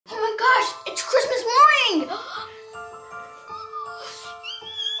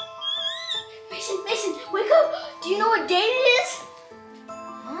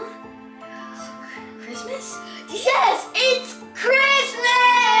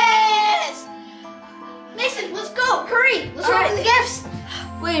hurry. Let's open the gifts.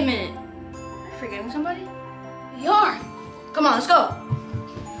 Wait a minute. Am I forgetting somebody? We are. Come on, let's go.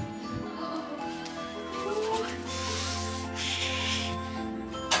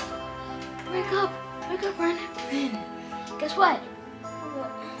 Wake up, Brandon. Guess what?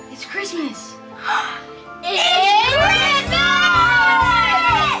 It's Christmas. It's Christmas!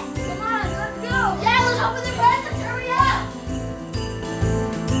 Come on, let's go. Yeah, let's open the presents. Hurry up.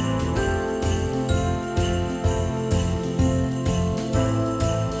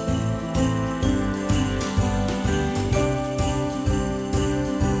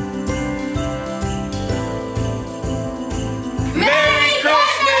 Merry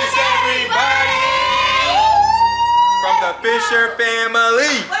Christmas, everybody! From the Fisher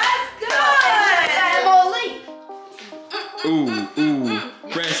family. What's good? Ooh.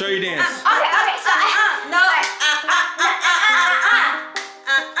 Brandon, show your dance. Okay, so no.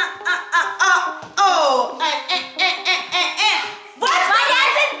 What's My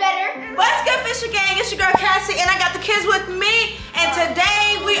dad is better. What's good, Fisher Gang? It's your girl Cassie, and I got the kids with me. And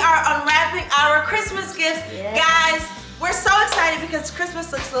today we are unwrapping our Christmas gifts, guys. We're so excited because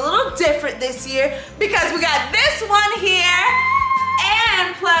Christmas looks a little different this year because we got this one here,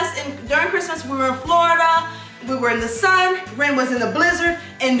 and plus, during Christmas we were in Florida. We were in the sun. Ren was in the blizzard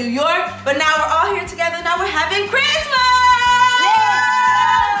in New York, but now we're all here together. Now we're having Christmas!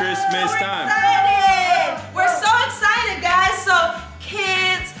 Christmas time. Excited. We're so excited, guys. So,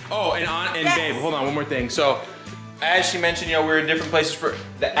 kids. Oh, and Yes. babe, hold on, one more thing. So, as she mentioned, you know, we're in different places for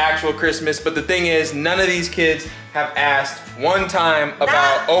the actual Christmas, but the thing is, none of these kids have asked one time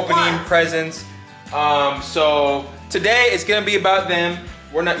about Not opening once. presents. So today it's gonna be about them.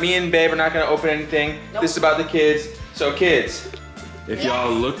 Me and babe are not gonna open anything. Nope. This is about the kids. So kids, if y'all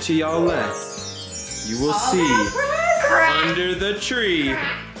look to y'all left, you will see under the tree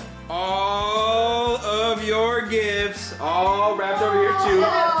all of your gifts, all wrapped over here too.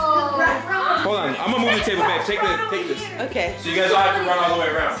 Hold on, I'm gonna move the table, babe. Take this. Okay. So you guys all have to run all the way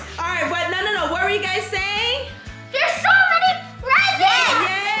around. All right, but no. What were you guys saying? There's so many presents.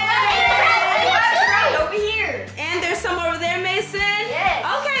 Yeah. Over here. And there's some over there, Mason. Yes.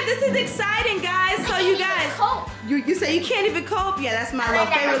 Okay, this is exciting, guys. So you guys, you say you can't even cope. Yeah, that's my little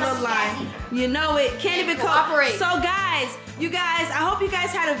favorite little line. You know it. Can't even cope. Cooperate. So guys, I hope you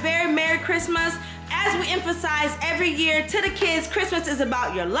guys had a very Merry Christmas. As we emphasize every year to the kids, Christmas is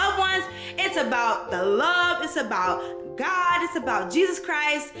about your loved ones. It's about the love. It's about God. It's about Jesus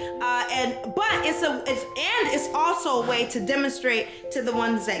Christ. It's also a way to demonstrate to the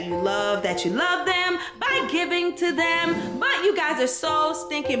ones that you love them by giving to them. But you guys are so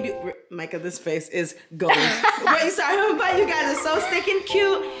stinking beautiful. Micah, this face is gold. Wait, sorry, but you guys are so stinking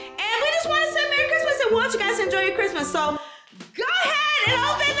cute. And we just want to say Merry Christmas and we want you guys to enjoy your Christmas. So go ahead and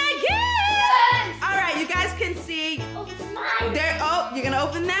open the gift. All right, you guys can see. Oh, it's mine. There. Oh, you're gonna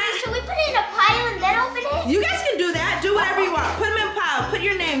open that? Should we put it in a pile and then open it? You guys can do that. Do whatever you want. Put them in a pile. Put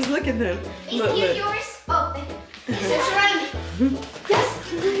your names. Look at them. Look. Yours. Oh, thank you. This is right. Yes,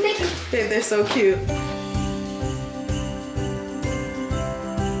 thank you. They're so cute.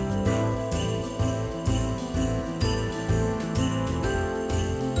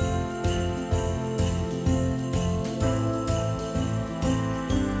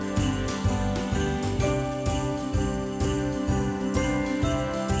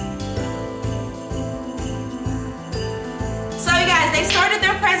 They started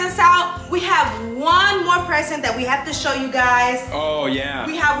their presents out. We have one more present that we have to show you guys. Oh yeah.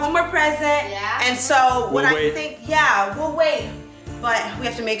 We have one more present. Yeah. And so We'll I wait. think, we'll wait. But we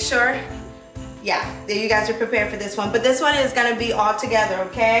have to make sure, that you guys are prepared for this one. But this one is gonna be all together,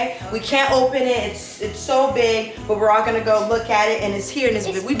 okay? We can't open it. It's so big, but we're all gonna go look at it, and it's here.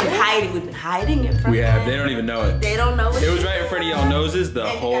 And we've been hiding. We've been hiding it from We have. them. They don't even know it. They don't know it. It was right in front of y'all noses the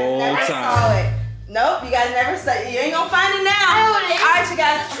And you whole guys never saw time. it. Nope, you guys never saw it. You ain't gonna find it now. Oh, it is. All right, you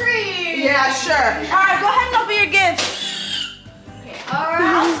guys. Tree. Yeah, sure. All right, go ahead and open your gifts. All right.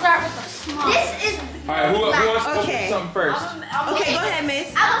 I'll start with the small. This is. All right, who wants to open Okay. something first? Okay, go ahead,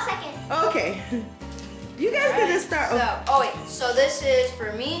 miss. I'll go second. Okay. You guys can just start. So this is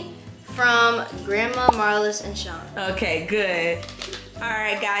for me from Grandma, Marlis, and Sean. Okay, good. All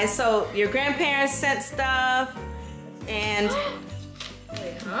right, guys. So your grandparents sent stuff, and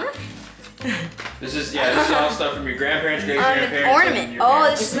Wait, huh? This is all stuff from your grandparents, great An grandparents. ornament. Oh,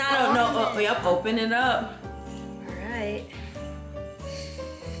 this it's is not no. Yep, open it up. all right.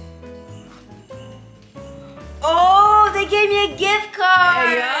 Oh, They gave me a gift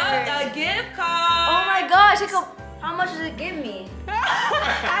card. yeah, a gift card. Oh my gosh! How much does it give me?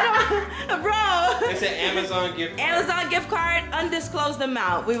 Bro. It's an Amazon gift card. Amazon gift card, undisclosed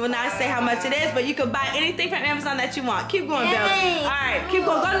amount. We will not say how much it is, but you can buy anything from Amazon that you want. Keep going, Bill. Yay. All right, keep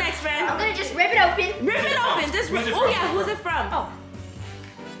going. Go next, friend. I'm gonna just rip it open. Rip it open. Just rip. Oh yeah, who's it from? Oh.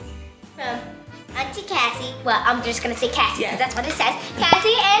 Auntie Cassie. Well, I'm just gonna say Cassie because Yes. that's what it says.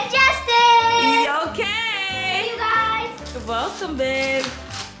 Cassie and Justin. Okay. You guys. You're welcome, babe.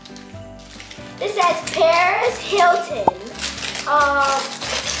 This says Paris Hilton.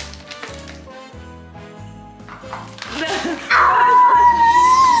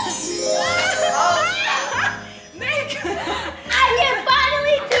 I can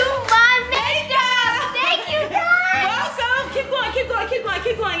finally do my makeup. Thank you guys. Welcome. Keep going, keep going, keep going,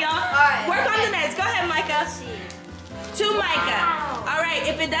 keep going, y'all. right, Work on okay. the next. Go ahead, Micah. To Micah. Wow. All right.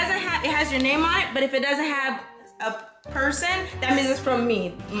 If it doesn't have, it has your name on it. But if it doesn't have a person, that means it's from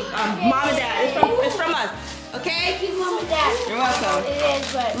me, mom and dad. It's from us. Okay. Thank you, Mom and Dad. You're welcome. It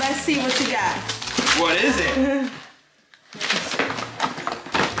is, but Let's see what you got. What is it?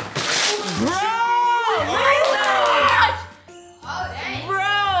 Bro! Oh, dang. Bro!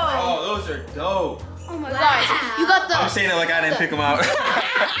 Oh, those are dope. oh my gosh, you got I'm saying it like I didn't pick them out.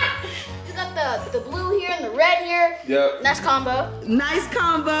 you got the blue here and the red here. Yep. Nice combo. Nice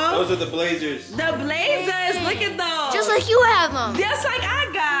combo. Those are the Blazers. The Blazers, look at those. Just like you have them. Just like I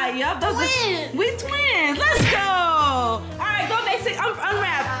got. Yup, those Twins. we twins. Let's go. All right, go basic.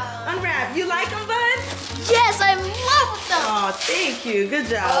 Unwrap. Unwrap. You like them, bud? Yes, I'm in love with them. Oh, thank you. Good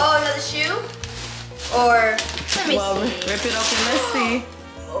job. Oh, another shoe? Or, Let me Well, see. rip it open. Let's see.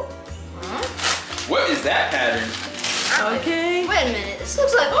 What is that pattern? Okay. wait a minute. This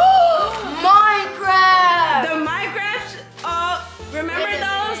looks like Minecraft. The Minecraft. Remember Wait a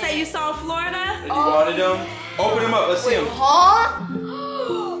those minute. that you saw in Florida? And you wanted them? Open them up. Let's see them. Huh?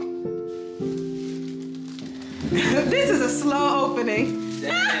 This is a slow opening.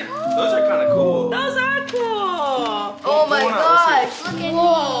 Dang. Those are kind of cool. Those are cool. Oh my Let's gosh, look at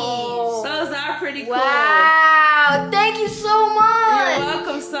Those are pretty these. cool. Wow, thank you so You're much.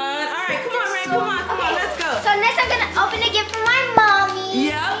 welcome, son. All right, come on, Ray. Come on, come on. Let's go. So next I'm gonna open a gift for my mommy.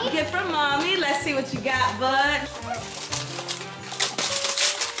 Yep, gift from mommy. Let's see what you got, bud.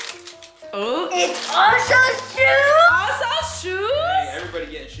 Oh, It's also shoes. also shoes. Hey, everybody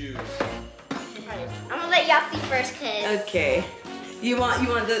getting shoes. I'm gonna let y'all see first, cause Okay. You want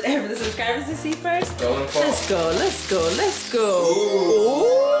the subscribers to see first? Golden Fall. Let's go. Let's go. Let's go.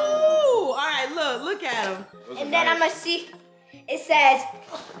 Ooh. All right, look at them. Those are and then nice. I'm gonna see. It says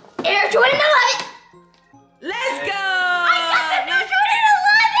Air Jordan 11. Let's go. I got the new Jordan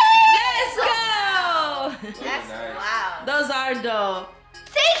 11. Let's go. That's Nice. wow. Those are dope.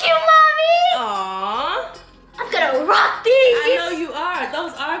 Thank you, mommy. Aww. I'm gonna rock these. I know you are.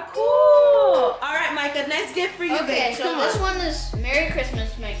 Those are cool. All right, Micah, next gift for you, Okay, babe. so Come this on. one is Merry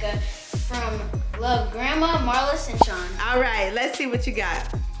Christmas makeup from Love Grandma, Marlis, and Sean. All right, let's see what you got.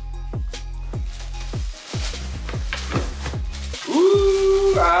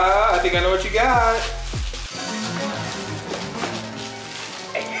 Ooh, I think I know what you got.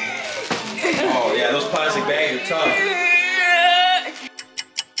 Oh yeah, those plastic bags are tough.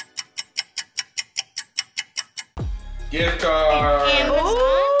 Gift card. Amazon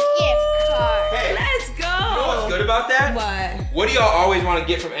gift card. Hey, Let's go. you know what's good about that? What? What do y'all always want to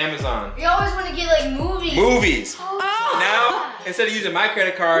get from Amazon? We always want to get like movies. Movies. Oh. Now, instead of using my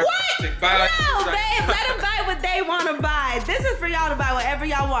credit card What? to buy No, babe, let them buy what they want to buy. This is for y'all to buy whatever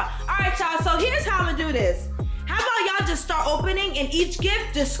y'all want. All right, y'all, so here's how I'm going to do this. How about y'all just start opening and each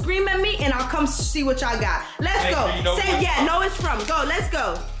gift, just scream at me and I'll come see what y'all got. Let's Make go. sure you know Say, who it's yeah, know it's from. Go, let's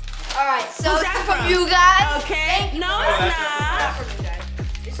go. All right, so Who's this that is from from? you guys. Okay, no, Oh, it's that's not. From you guys.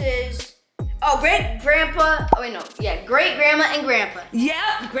 This is great grandpa. Oh wait, no, yeah, great grandma and grandpa.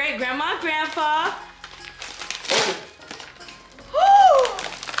 Yep, great grandma, grandpa.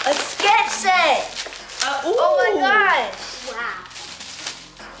 A sketch set. Ooh. Oh my gosh. Wow.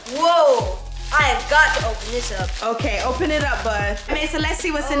 Whoa. I have got to open this up. Okay, open it up, bud. Mesa, let's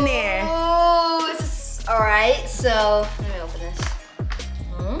see what's in there. Oh, this is all right. So let me open this.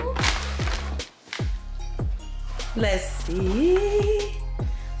 Let's see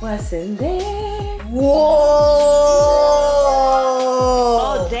what's in there. Whoa.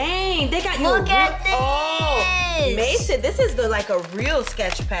 Oh, dang, they got you. Look at Oh, this. Mason, this is like a real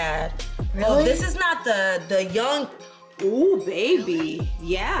sketch pad. Oh, Really? this is not the young. Ooh, baby,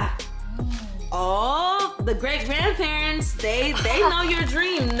 yeah. Oh, the great grandparents, they know your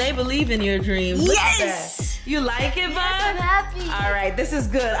dream. They believe in your dream. Look at Yes. that. You like it, bud? I'm happy. All right, this is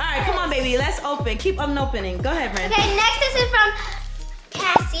good. All right, come on, baby, let's open. Keep opening. Go ahead, Brandon. Okay, next this is from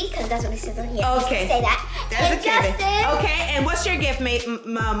Cassie, because that's what he says on here. Okay. Say that. That's and okay. Justin. Okay, and what's your gift,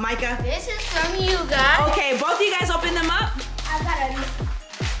 Micah? This is from you guys. Okay, both of you guys open them up. I got a.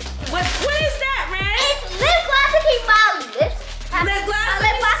 What is that, Ren? It's lip gloss to keep my lips. Lip gloss? My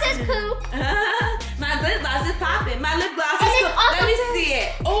lip gloss is cool. My lip gloss is popping. My lip gloss And is it's cool. also Let me see it.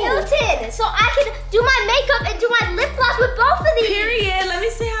 Oh, Hilton, so I can do my makeup and do my lip gloss with both of these. period. Let me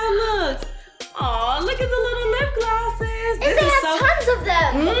see how it looks. Oh, look at the little lip glosses. And they have tons of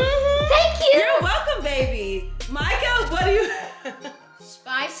them. Thank you. You're welcome, baby. Micah, what do you...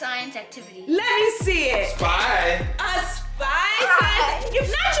 Spy science activity. Let me see it. Spy. A spy science. You're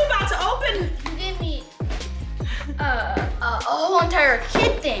not you about to open. You gave me a whole entire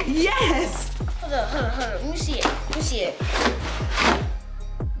kid thing. Yes. Hold up. Let me see it.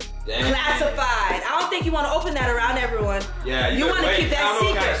 Dang. Classified. I don't think you want to open that around everyone. Yeah, You want to keep that I don't know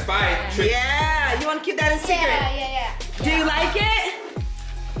what kind of secret. spy trick. Yeah, you want to keep that a secret. Yeah. Do you like it?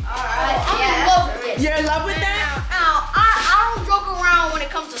 I'm in love with this. You're in love with that? I don't joke around when it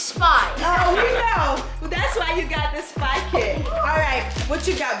comes to spies. Oh, we know. Well, that's why you got this spy kit. All right, what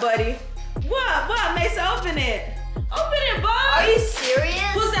you got, buddy? What? Mason, open it. Open it, boy. Are you serious?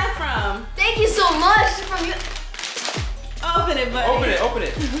 Who's that from? Thank you so much from you. Open it, buddy. Open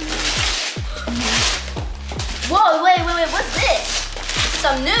it. Whoa, wait, what's this?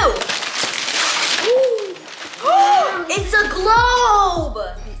 Some new. It's a globe.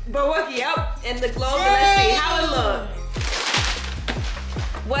 But what? Yep, and the globe. Let's see how it looks.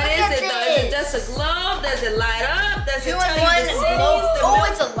 What Look is at it though? Is it this. just a globe? Does it light up? Does it 2 tell in you 1 the cities? globe. the Oh, mil-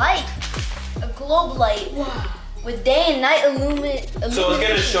 it's a light. A globe light. With day and night illumination. So it's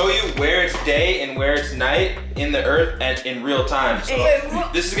gonna show you where it's day and where it's night in the earth and in real time. So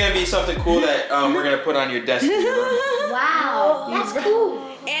this is gonna be something cool that we're gonna put on your desk. in your room. Wow, that's cool.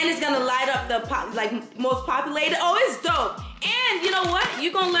 And it's gonna light up the most populated. Oh, it's dope. And you know what?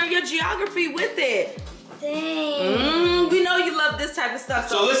 You're gonna learn your geography with it. Dang. We know you love this type of stuff.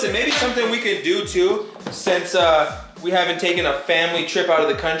 So listen, maybe something we could do too, since we haven't taken a family trip out of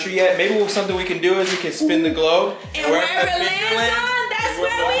the country yet. Maybe something we can do is we can spin the globe. And wherever it lands on, that's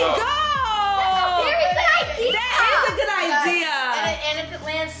where we go. Very good idea. That is a good idea. And if it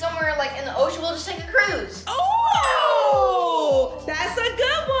lands somewhere like in the ocean, we'll just take a cruise. Oh, that's a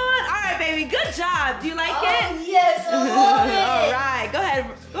good one. All right, baby, good job. Do you like it? Yes, I love it. All right, go ahead,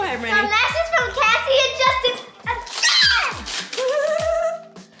 So Rennie. next is from Cassie and Justin.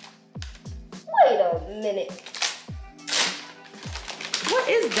 Wait a minute. What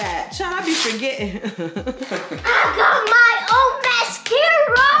is that? Child, I be forgetting. I got my own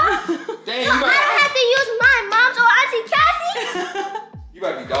mascara. Dang, So I don't have to use my mom's or Auntie Cassie. you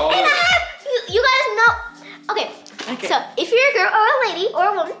about to be dolled And I up. have, you guys know. Okay, so if you're a girl or a lady or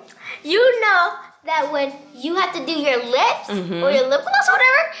a woman, you know that when you have to do your lips or your lip gloss or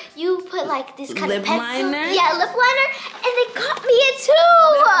whatever, you put like this kind Lip of pencil. liner? Yeah, lip liner. And they got me it too.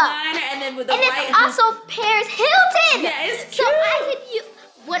 Lip liner and then with the And white. it's also Paris Hilton. Yeah, it's So cute. I could use,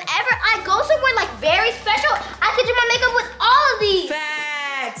 whenever I go somewhere like very special, I could do my makeup with all of these.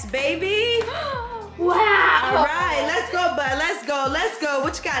 Facts, baby. Wow. All right, let's go, bud. Let's go.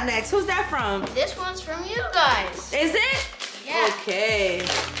 What you got next? Who's that from? This one's from you guys. Is it? Yeah. Okay.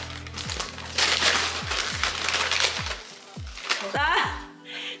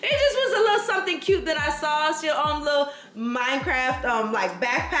 It just was a little something cute that I saw. It's your own little Minecraft like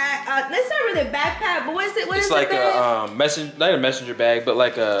backpack. It's not really a backpack, but what is it? What It's is like it? a not a messenger bag, but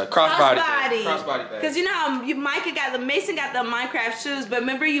like a crossbody bag. Crossbody bag. Because you know, Mason got the Minecraft shoes, but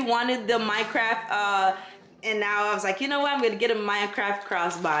remember you wanted the Minecraft, and now I was like, you know what? I'm gonna get a Minecraft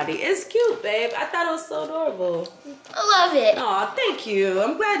crossbody. It's cute, babe. I thought it was so adorable. I love it. Oh, thank you.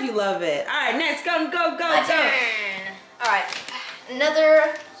 I'm glad you love it. All right, next, go. My turn. All right,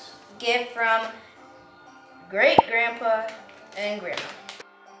 another gift from great grandpa and grandma.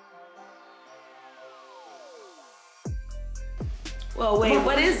 Well, wait,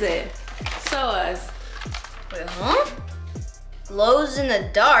 what is it? Show us. Wait, huh? Glows in the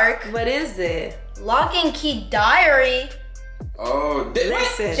dark. What is it? Lock and key diary. Oh,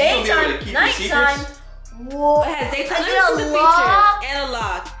 Listen. Daytime, nighttime. Whoa. It has daytime. I Let me get see a the lock. features. And a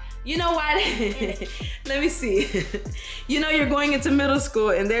lock. You know why? Let me see. You know you're going into middle school,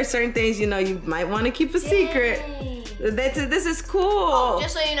 and there's certain things you know you might want to keep a secret. This is cool. Oh,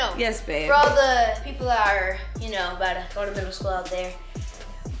 just so you know. Yes, babe. For all the people that are, about to go to middle school out there,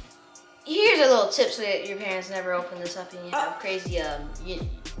 here's a little tip so that your parents never open this up and you have crazy,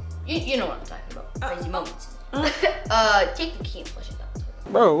 you know what I'm talking about, crazy moments. Take the key and push it down.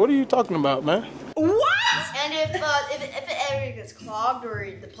 Bro, what are you talking about, man? What? And if it ever gets clogged or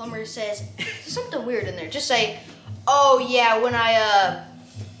the plumber says there's something weird in there, just say, Oh yeah, when I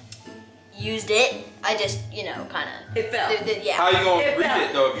used it, I just, you know, kind of. It fell. Yeah. How you gonna read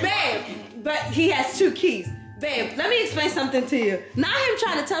it though? If you Babe, but he has 2 keys. Babe, let me explain something to you. Not him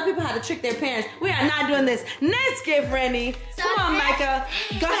trying to tell people how to trick their parents. We are not doing this. Next gift, Rennie. So Come on, next- Micah.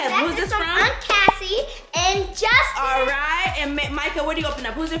 Go ahead. Next Who's is this from? Aunt Cassie and Justin. All right. And Micah, where do you open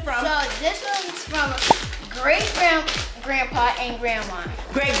up? Who's it from? So this one's from grandpa and grandma.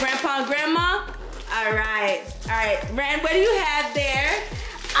 Great grandpa and grandma? All right. All right. Ren, what do you have there?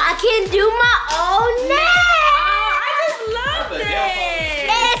 I can do my own nails. Oh, I just love That's a this.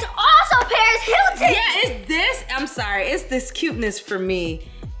 And it's also Paris Hilton. Yeah, it's this. I'm sorry. It's this cuteness for me.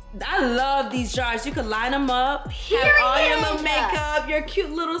 I love these jars. You can line them up, have all your little Period. makeup, your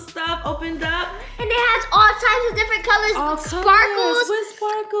cute little stuff opened up. And it has all types of different colors All with colors sparkles with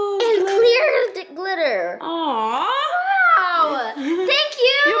sparkles. and glitter. clear glitter. Aww. Wow. Thank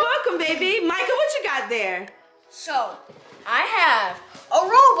you. You're welcome, baby. Micah, what you got there? So I have a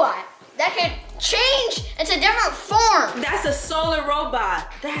robot that can change into different forms. That's a solar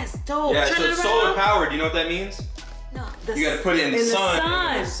robot. That's dope. Yeah, Turn so it it's around. solar powered. You know what that means? No. You gotta put it in the sun.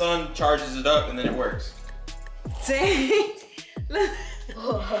 sun. And the sun charges it up, and then it works. Dang. Bro.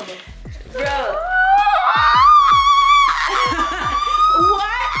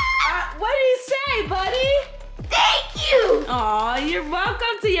 What did he say, buddy? Thank you. Aw, you're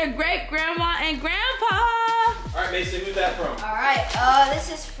welcome to your great grandma and grandpa. All right, Mason, who's that from? All right.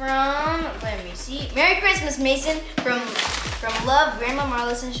 This is from. Let me see. Merry Christmas, Mason. From Love, Grandma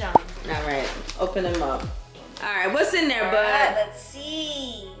Marlis and Sean. All right, open them up. All right, what's in there, All right, bud? let's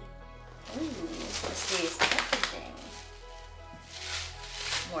see. Ooh, let's see. It's everything.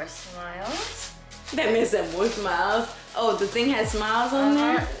 More smiles. That means that more smiles. Oh, the thing has smiles on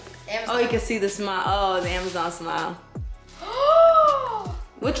there? Oh, you can see the smile. Oh, the Amazon smile.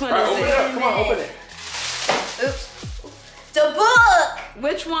 Which one All right, is open it it? up. Come on, open it. Oops. The book.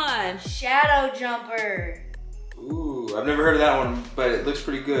 Which one? Shadow Jumper. Ooh, I've never heard of that one, but it looks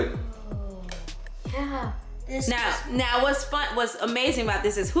pretty good. Yeah. This Now, what's amazing about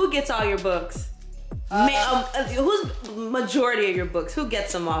this is who gets all your books? Who's majority of your books? Who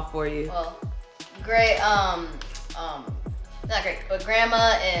gets them all for you? Well, great. Not great, but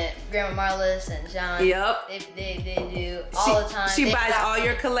Grandma and Grandma Marlis and John. Yep. They do all the time. She They buys got- all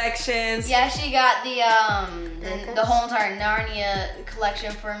your collections. Yeah, she got the whole entire Narnia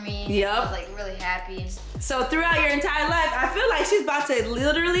collection for me. Yep. I was like really happy. So throughout your entire life, I feel like she's about to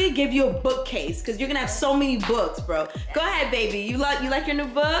literally give you a bookcase because you're gonna have so many books, bro. Go ahead, baby. You like your new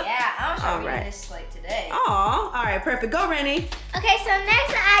book? Yeah, I'm sure All reading right. this like today. Aw, all right, perfect. Go, Rennie. Okay, so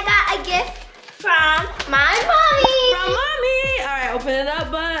next I got a gift from my mommy. From mommy. All right, open it up,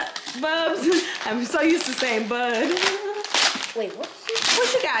 Bubs. I'm so used to saying bud. Wait, what? What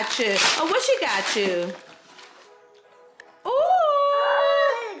she got you? Oh, what she got you?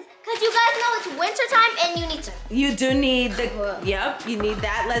 Ooh. Because you guys know it's winter time and you need to. You do need yep, you need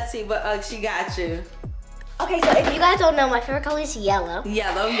that. Let's see what she got you. Okay, so if you guys don't know, my favorite color is yellow.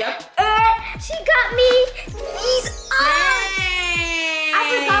 Yellow, yep. And she got me these eyes. I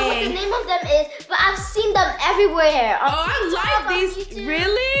forgot what the name of them is, but I've seen them everywhere. Oh, I like these. YouTube.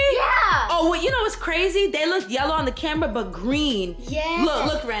 Really? Yeah. Oh, well, you know what's crazy? They look yellow on the camera, but green. Yeah.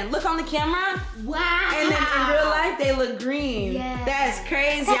 Look, Ren. Look on the camera. Wow. And then in real life, they look green. Yeah. That's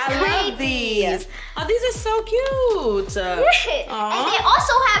crazy. That's I love crazy. these. Oh, these are so cute. And they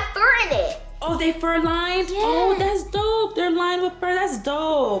also have fur in it. Oh, they fur lined? Yeah. Oh, that's dope. They're lined with fur. That's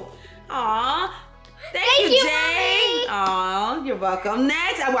dope. Aw. Thank you, Jay. Mommy. Aw, you're welcome.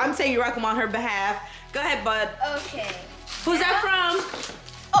 Next, I'm saying you're welcome on her behalf. Go ahead, bud. Okay. Who's that from?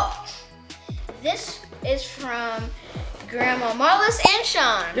 Oh, this is from Grandma Marlis and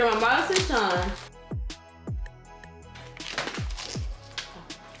Sean. Your mom and Sean.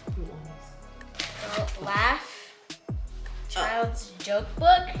 Laugh. Child's joke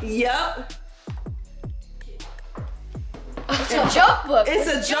book. Yep. It's a joke book. It's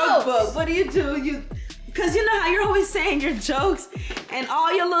a with joke jokes. book. What do? Because you know how you're always saying your jokes and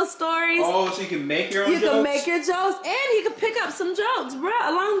all your little stories. Oh, so you can make your own You jokes? can make your jokes and you can pick up some jokes, bro,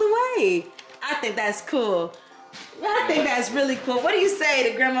 along the way. I think that's cool. I think that's really cool. What do you say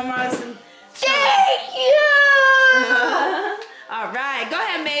to Grandma Morrison? Thank you. All right, go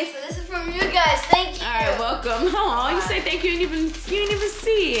ahead, Mace. So this is from you guys. Thank you. All right, welcome. Oh, you say thank you. You didn't even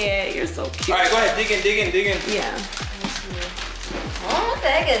see it. You're so cute. All right, go ahead. Dig in. Yeah. Oh, what the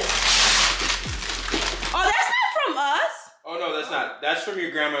heck is? Oh, that's not from us. Oh, no, that's not. That's from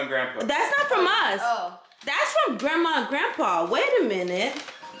your grandma and grandpa. That's not from us. Oh. That's from Grandma and Grandpa. Wait a minute.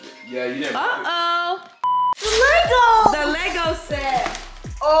 Yeah, you didn't. Uh-oh. Lego. The Lego set.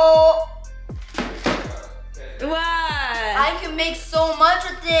 Oh. Wow. make so much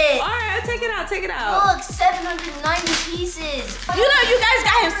with it. All right, take it out, take it out. Look, 790 pieces. You know, you guys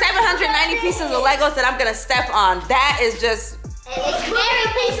got him 790 pieces of Legos that I'm gonna step on. That is just. It's very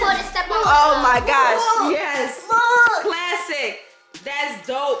painful to step on. Oh my gosh! Look. Yes. Look. Classic. That's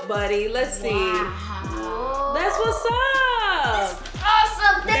dope, buddy. Let's see. Wow. That's what's up.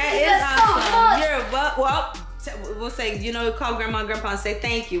 Awesome. That Thank you is guys so awesome. much. We'll say, you know, call grandma and grandpa and say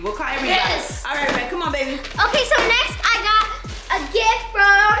thank you. We'll call everybody. Yes. All right, Red, come on, baby. Okay, so next I got a gift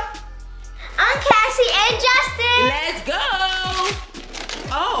from Aunt Cassie and Justin. Let's go.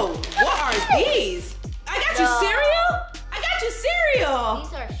 Oh, what are these? I got you cereal? I got you cereal.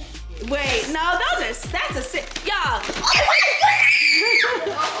 These are Wait, no, that's a y'all. Oh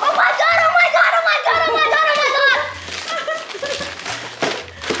my god! Oh my god! Oh my god! Oh my god! Oh my god! Oh my god!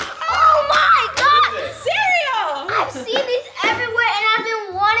 Oh my god! Cereal. I've seen these everywhere, and I've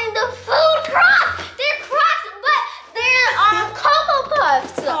been wanting the food Crocs. They're Crocs, but they're Cocoa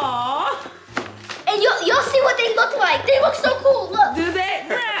Puffs. Aww. And you'll see what they look like. They look so cool. Look. Do they?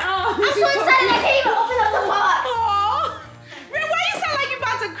 Oh, I'm so excited I can't even open up the box. Aw. Red, why you sound like you're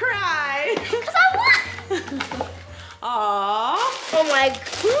about to cry? Cause I want. Aww. Oh my god!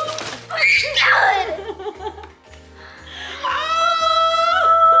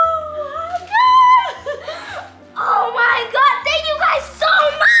 Oh my god! Thank you guys so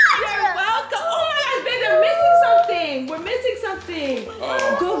much! You're welcome. Oh my gosh, babe, they're missing something. We're missing something.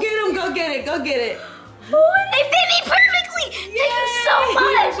 Oh. Go get them. Go get it. Go get it. They fit me perfectly! Thank you so much!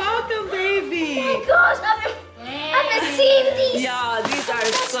 You're welcome, baby. Oh my gosh, I've been seeing these. Y'all, these are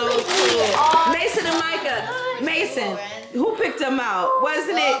so Really cool. awesome. Mason and Micah. Mason, who picked them out?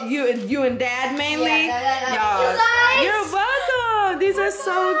 Wasn't it you and Dad mainly? Yeah. Y'all, You guys. you're welcome. These are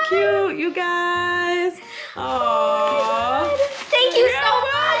so cute, you guys. Aww. Thank you You're so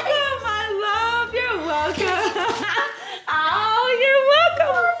much! welcome, my love. You're welcome. Oh, you're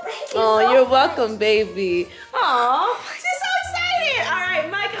welcome. Thank you Oh, so you're much. welcome, baby. Aw, she's so excited. All right,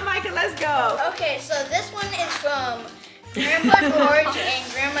 Micah, let's go. Okay, so this one is from Grandpa George and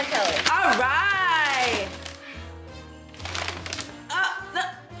Grandma Kelly. All right.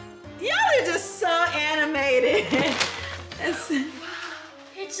 Y'all are just so animated. It's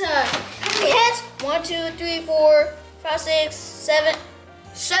it has 1, 2, 3, 4, 5, 6, 7,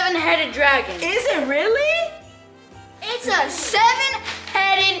 7-headed dragon. Is it really? It's a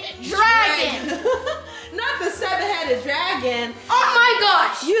 7-headed dragon. Not the 7-headed dragon. Oh my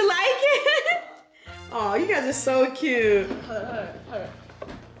gosh. You like it? Oh, you guys are so cute.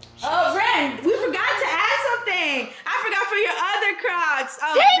 Oh, Ren, we forgot to add something. I forgot for your other Crocs.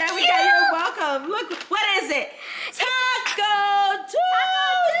 Oh, Thank there we you. go. You're welcome. Look, what is it? Taco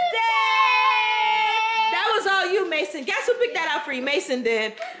Tuesday. That was all you, Mason. Guess who picked that out for you? Mason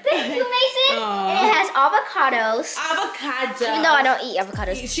did. Thank you, Mason. Aw. And it has avocados. Avocado. Even though I don't eat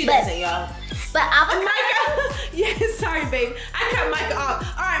avocados. She but, doesn't, y'all. But avocado. Micah. Yes, sorry, babe. I cut Micah off.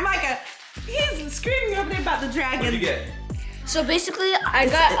 All right, Micah. He's screaming over there about the dragon. What'd you get? So basically, I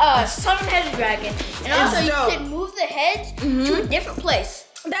got a 7-headed dragon, and also you dope. can move the heads to a different place.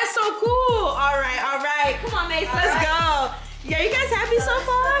 That's so cool. All right. Come on, Mace. Let's go. Yeah, you guys happy so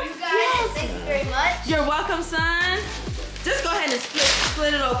far? You guys, thank you very much. You're welcome, son. Just go ahead and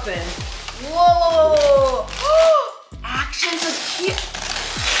split it open. Whoa! Actions of cute.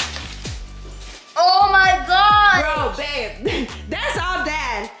 Oh my god! Bro, babe, that's all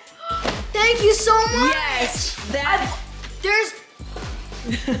Dad. Thank you so much. Yes, that. There's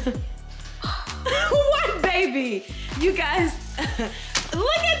What, baby? You guys,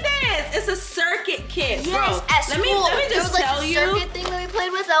 look at this. It's a circuit kit, bro. yes at Let school. me there just was like tell a you. circuit thing that we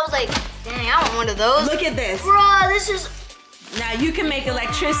played with. I was like, dang, I want one of those. Look at this. Bruh, this is. Now you can make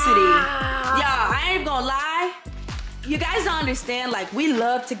electricity. Y'all, I ain't gonna lie. You guys don't understand, like, we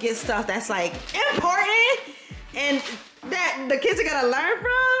love to get stuff that's like important and that the kids are gonna learn from.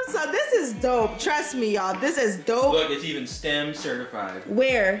 So this is dope. Trust me, y'all. This is dope. Look, it's even STEM certified.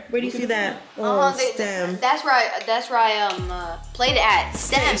 Where do you see that? Oh, STEM. That's right. That's where I played it at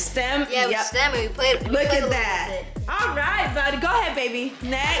STEM. STEM? Yeah, with Yep. STEM. And we played. Look at that. All right, buddy. Go ahead, baby.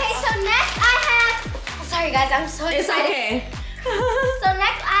 Next. Okay, so next I have. Sorry, guys, I'm so It's excited. okay. So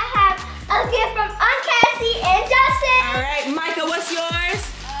next I have a gift from Aunt Cassie and Justin. All right, Micah, what's yours?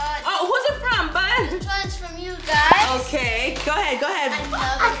 Oh, who's it from, bud? This one's from you guys. Okay, go ahead. I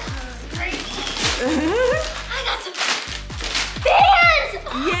got some fans. Yay. I got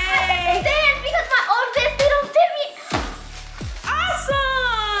some fans because my old fans they don't fit me.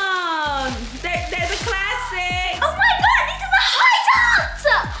 Awesome! They're the classics. Oh my god, these are the high tops.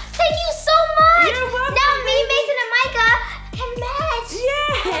 Thank you so much. You're welcome, Now me, Mason, and Micah can match.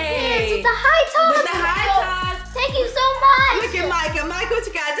 Yay! With the high tops. With the high tops. Thank you so much. Look at Micah. Micah, what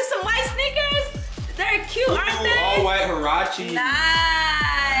you got? Just some white sneakers? They're cute, aren't they? All white Huarache.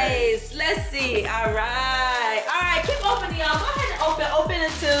 Nice. Let's see. All right. All right, keep opening, y'all. Go ahead and open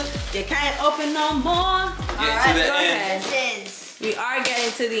it too. You can't open no more. Get to the go end. ahead. This is. We are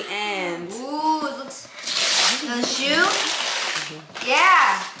getting to the end. Ooh, it looks. The shoe?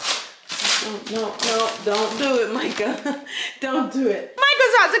 Yeah. No, don't do it, Micah. Don't do it.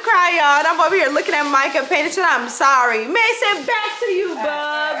 Micah's about to cry, y'all. And I'm over here looking at Micah, paying attention. I'm sorry. Mason, back to you, bub.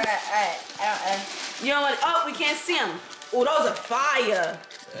 All right. You don't want. Oh, we can't see them. Oh, those are fire.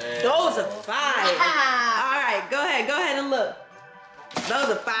 Those are fire. All right, go ahead and look. Those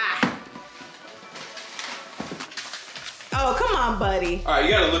are fire. Oh, come on, buddy. All right,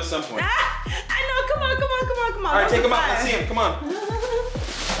 you gotta look some point. I know. Come on. All right, take them out. Let's see them. Come on.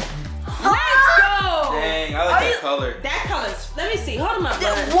 Let's go. Dang, I like that color. That color's. Let me see. Hold them up,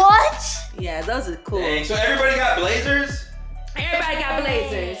 bud. What? Yeah, those are cool. Dang, so everybody got blazers? Everybody got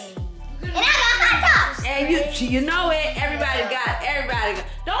blazers. And I got hot tops. And you know it. Everybody got.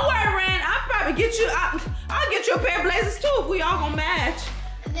 Don't worry, Ren. I'll probably get you. I'll get you a pair of blazers too if we all gonna match.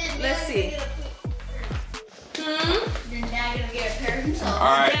 Let's see. Then Dad gonna get a pair himself.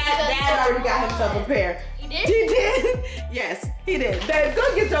 All right. Dad already got himself a pair. You did? He did. Yes, he did. Dad, go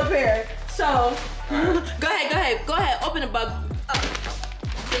get your pair. So, go ahead. Open the bug.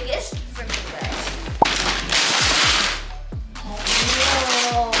 Biggest for me, guys.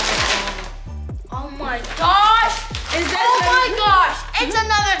 Oh my gosh. Is that Oh my gosh. It's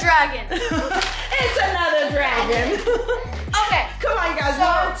another dragon. It's another dragon. Okay. Come on, guys.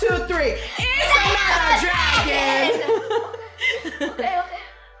 1, 2, 3. It's another dragon.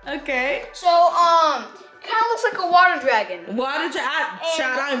 Okay. So, kind of looks like a water dragon. Water dragon.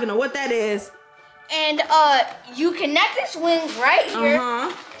 Child, I don't even know what that is. And, you connect its wings right here.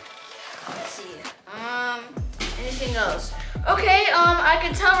 Let's see. Anything else? Okay, I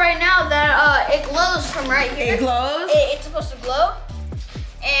can tell right now that, it glows from right here. It glows? It's supposed to glow.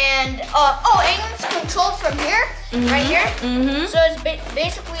 And, and it's controlled from here, right here. So it's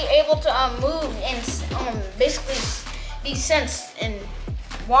basically able to, move and, basically be sensed and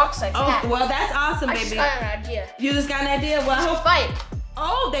walks like that. Oh, well, that's awesome, I baby. just got an idea. You just got an idea? Well, I hope. Fight.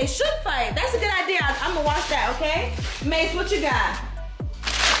 Oh, they should fight. That's a good idea. I'm gonna watch that, okay? Mace, what you got?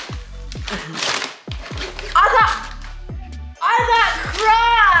 I got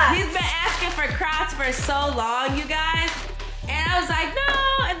Crocs. He's been asking for Crocs for so long, you guys. And I was like,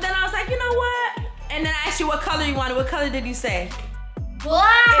 no. And then I was like, you know what? And then I asked you what color you wanted. What color did you say? Black.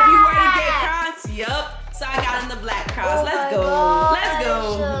 If you were to get Crocs, yup. So I got in the black Crocs. Let's go.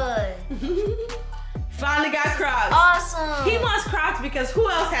 Finally got Crocs. Awesome. He wants Crocs because who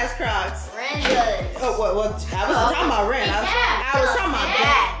else has Crocs? Ren does. Oh, what? I was talking about Ren. I was talking about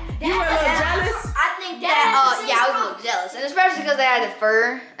Dad. You were a little jealous? I think that, I was a little jealous. And especially because they had the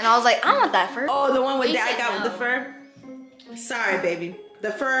fur. And I was like, I want that fur. Oh, the one with He Dad said got no. with the fur? Sorry, baby.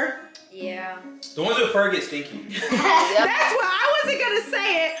 The fur? Yeah. The ones with fur get stinky. That's why I wasn't gonna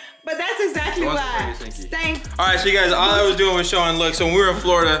say it, but that's exactly The ones why. with fur get stinky. Thank. All right, so you guys, all I was doing was showing. Look, so when we were in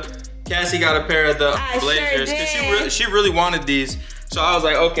Florida, Cassie got a pair of the I sure blazers did. she really wanted these. So I was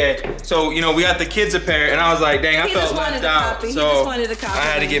like, okay. So we got the kids a pair, and I was like, dang, I He felt just wanted left a out. copy. He So just wanted a copy. I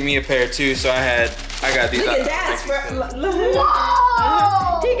had to get me a pair too. So I got these. Look at Dad's fur.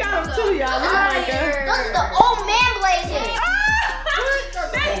 Whoa. He got them too, y'all. Look like Those are the old man blazers.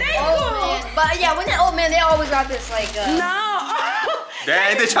 But yeah, when they're old man, they always got this like, No.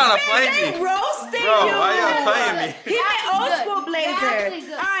 Dang, they trying to play They me. roasting Bro, you. why y'all playing me? He made old school blazer. actually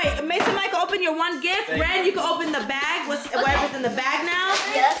good. All right, Mason, Michael, open your one gift. Thank Ren, you can open the bag. Whatever's in the bag now.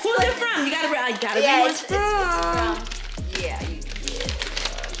 Yes. Who's it from? You gotta read yeah, where it's it's from.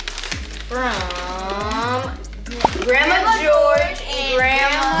 from Grandma George and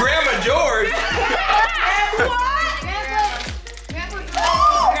Grandma George. Grandma Kelly.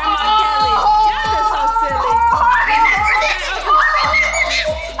 Y'all are so silly.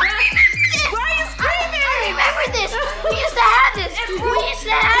 Why are you screaming? I remember this. We used to have this.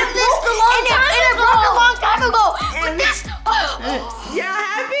 A long time ago. But this. Y'all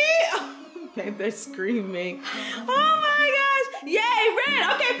happy? Okay, they're screaming. Oh my gosh. Yay, Ren.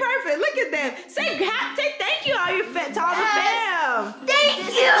 Okay, perfect. Look at them. Say thank you, all your to all the fam. Thank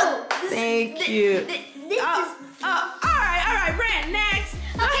you. Thank you. All right, Ren, next.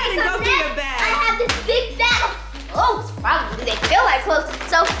 Go ahead and go through your I bag. have this big bag of clothes. Probably they feel like clothes.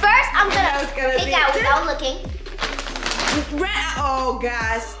 So first, I'm That was gonna gonna be pick out it. without looking. Ren, oh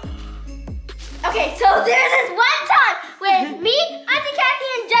gosh. Okay, so there's this one time where me, Auntie Kathy,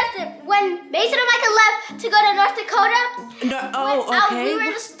 and Justin, when Mason and Micah left to go to North Dakota, No, oh, we were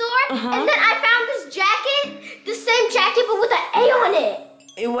in the store, and then I found this jacket, this same jacket but with an A on it.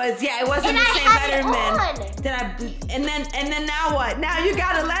 It was, yeah, it wasn't And the I same had it Letterman. And then now what? Now you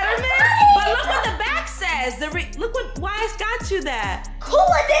got a Letterman? But look what the back says. Look what Wyatt's got you that. Cool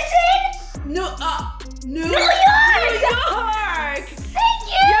edition. New York. Thank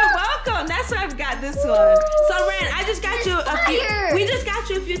you. You're welcome. That's why I've got this one. So Ren, I just got you a Fire. few. We just got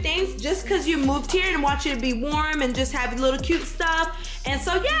you a few things just because you moved here and want you to be warm and just have little cute stuff. And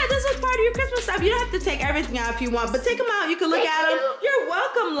so yeah, this is part of your Christmas stuff. You don't have to take everything out if you want, but take them out. You can look at them. You're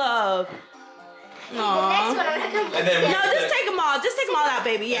welcome, love. The next one, I'm gonna come. And then No, just take them all. Just take them all out,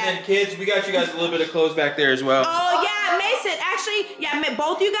 baby. Yeah. And then kids, we got you guys a little bit of clothes back there as well. Oh yeah, Mason. Actually, yeah,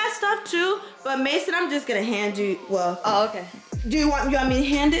 both you got stuff too. But Mason, I'm just gonna hand you. Well. Oh, okay. Do you want me to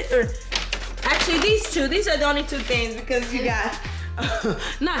hand it or? Actually, these two. These are the only two things because you got.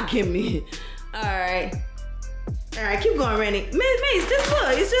 Not give me. All right. All right, keep going, Randy. Mace, just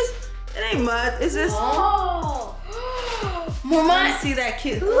look. It's just. It ain't mud. It's just. Oh. More money. See that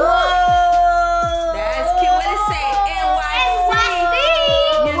cute. Whoa. That's cute. What it say? NYC.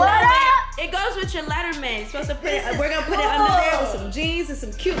 You know What it. up? It goes with your Letterman. You're supposed to put it. We're gonna put it under there with some jeans and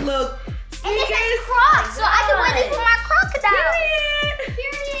some cute little. And this is Crocs, so I can wear this with my crocodile.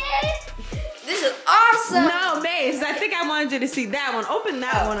 Period. This is awesome. No, Mace, I think I wanted you to see that one. Open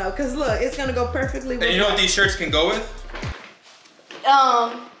that one up, because look, it's gonna go perfectly with And you know what these shirts can go with?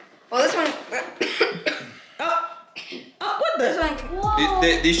 Well, this one. What the? This one.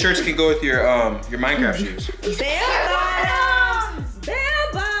 These shirts can go with your Minecraft shoes. Bell bottoms! Bell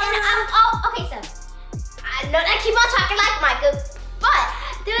bottoms! Okay, so I know I keep on talking like Micah, but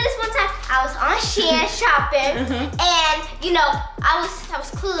there was this one time I was on Shein shopping, and you know I was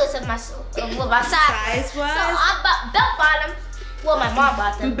clueless of what my size was. So I bought belt bottoms. Well, my mom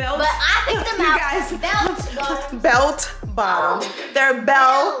bought them, but I picked them out. Guys, belt bottoms. belt bottoms. They're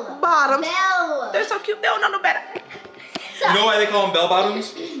bell bottoms. Bell. They're so cute. They don't know no better. So, You know why they call them bell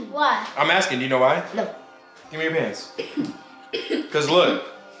bottoms? why? I'm asking. Do you know why? No. Give me your pants. Cause look,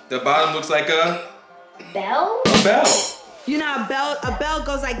 the bottom looks like a Bell? bell. You know, a bell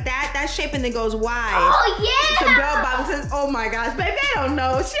goes like that shape, and then goes wide. Oh yeah. It's a bell bottom. Says, oh my gosh, baby, they don't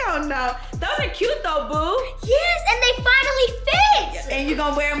know. She don't know. Those are cute though, boo. Yes, and they finally fit. And you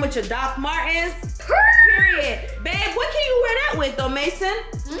gonna wear them with your Doc Martens? Period. Babe, what can you wear that with though, Mason?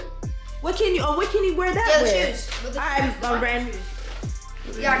 What can you wear that with? Shoes. I'm Randy.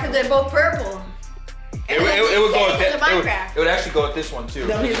 Yeah, because they're both purple. It would go with The that. Minecraft. It would actually go with this one too.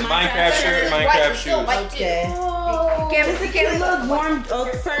 His Minecraft shirt, White Minecraft with still shoes. white too. Okay. Can't It's a cute little warm,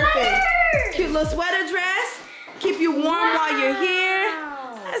 perfect. Cute little sweater dress. Keep you warm while you're here.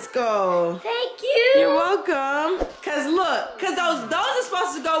 Let's go. Thank you. You're welcome. Cause look, those are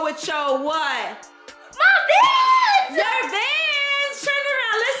supposed to go with your what? My Vans. Your Vans. Turn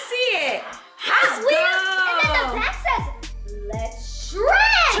around. Let's see it. Hot Let's Wheels. go. And then the back says, let's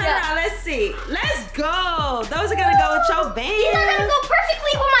shred. Turn around. Let's see. Let's go. Those are gonna go with your Vans. These are gonna go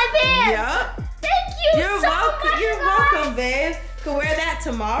perfectly with my Vans. Yup. Thank you You're so welcome. much. You're welcome, babe. Could wear that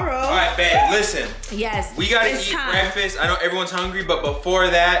tomorrow. All right, babe. Listen. Yes. We gotta it's eat time. breakfast. I know everyone's hungry, but before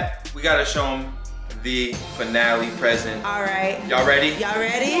that, we gotta show them the finale present. All right. Y'all ready? Y'all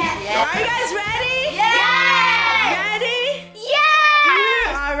ready? Yes. Are you guys ready? Yes. Ready? Yes.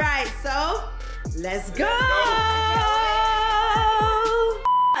 All right. So let's go.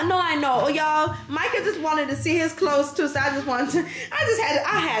 I know, y'all. Micah just wanted to see his clothes too, so I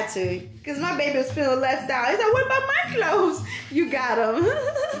had to, because my baby was feeling left out. He said, "What about my clothes? You got them."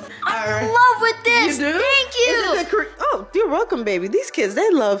 I'm in love with this. You do? Thank you. Is it oh, you're welcome, baby. These kids, they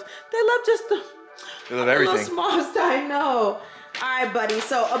love just the They love little everything. small stuff. I know. All right, buddy.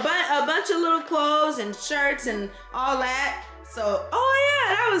 So a bunch of little clothes and shirts and all that. So, oh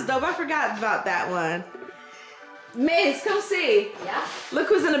yeah, that was dope. I forgot about that one. Mace, come see. Yeah. Look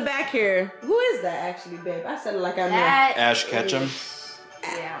who's in the back here. Who is that actually, babe? I said it like I know. That Ash Ketchum. Yeah,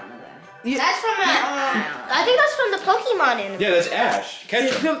 I don't know that. That's from I think that's from the Pokemon anime. Yeah, that's Ash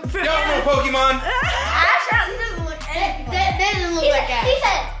Ketchum. From- from- Y'all know Pokemon? Ash doesn't look like Ash. He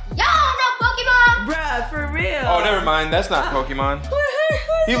said, y'all know Pokemon. Bruh, for real. Oh, never mind. That's not Pokemon.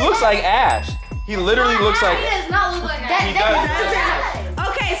 He looks like Ash. He literally looks like. He does not look like He that. does.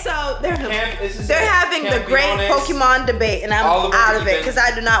 Okay, so they're They're having the great Pokemon debate, and I'm All of it out of it even. because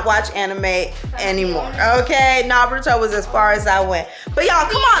I do not watch anime anymore. Okay, Naruto was as far as I went. But y'all,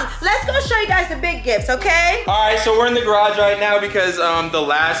 come on, let's go show you guys the big gifts, okay? All right, so we're in the garage right now because the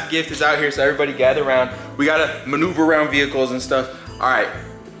last gift is out here, so everybody gather around. We gotta maneuver around vehicles and stuff. All right,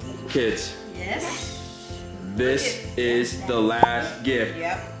 kids. Yes. This is the last gift.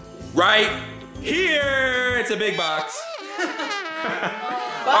 Yep. Right here. It's a big box.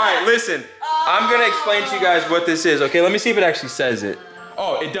 All right, listen. I'm gonna explain to you guys what this is, okay? Let me see if it actually says it.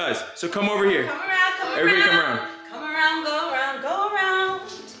 Oh, it does. So come over here. Come around, Everybody come around. Come around, go around, go around.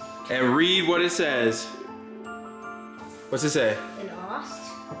 And read what it says. What's it say?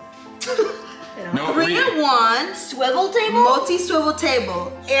 No, 3 read. in 1. Swivel table? Multi-swivel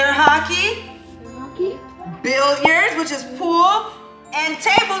table. Air hockey. Billiards, which is pool. And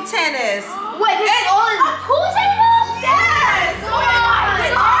table tennis. Wait, this is all in a pool table? Yes!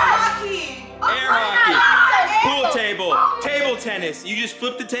 Air hockey. Air hockey, pool table, table tennis. You just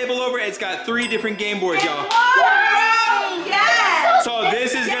flip the table over, it's got 3 different game boards, y'all. Yes! So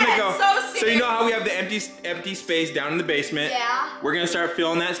this is gonna go. So you know how we have the empty space down in the basement? Yeah. We're gonna start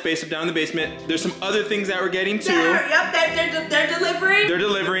filling that space up down in the basement. There's some other things that we're getting too. They're delivering. They're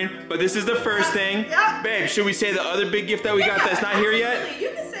delivering, but this is the first thing. Yep. Babe, should we say the other big gift that we got that's not here yet?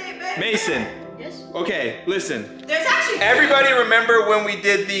 You can say it, baby. Mason. Yes. Okay, listen. There's actually Everybody remember when we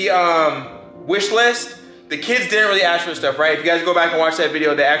did the wish list? The kids didn't really ask for stuff, right? If you guys go back and watch that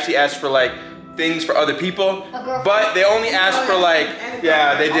video, they actually asked for like things for other people, but they only asked for like,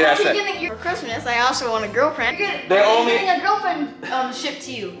 yeah, they did ask that. For Christmas, I also want a girlfriend. They only. Getting a girlfriend shipped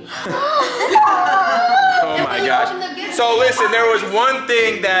to you. Oh my gosh. So listen, there was one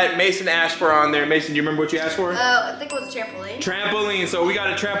thing that Mason asked for on there. Mason, do you remember what you asked for? I think it was a trampoline. Trampoline. So we got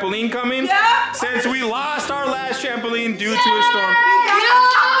a trampoline coming. Yeah. Since we lost our last trampoline due to a storm.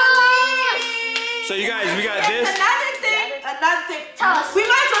 So you guys, we got this. Another thing. Tell us. We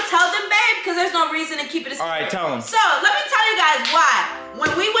might as well tell them, babe, because there's no reason to keep it a secret. All right, tell them. So let me tell you guys why.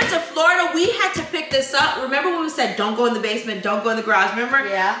 When we went to Florida, we had to pick this up. Remember when we said don't go in the basement, don't go in the garage? Remember?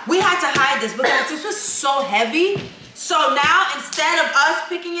 Yeah. We had to hide this because this was so heavy. So now instead of us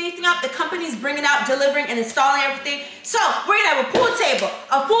picking anything up, the company's bringing out, delivering, and installing everything. So we're gonna have a pool table,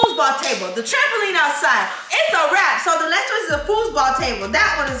 a foosball table, the trampoline outside. It's a wrap. So the next one is a foosball table.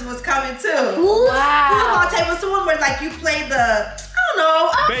 That one is what's coming too. Foosball table is the one where like you play the, I don't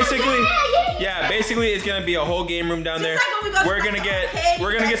know. Basically, yeah, basically it's gonna be a whole game room down there. Just like when we go We're to gonna the get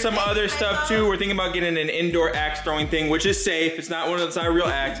arcade, some other stuff too. We're thinking about getting an indoor axe throwing thing, which is safe. It's not it's not a real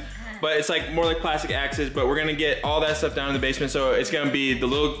axe, but it's like more like plastic axes. But we're gonna get all that stuff down in the basement, so it's gonna be the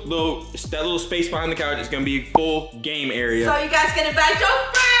that little space behind the couch is gonna be full game area. So you guys can invite your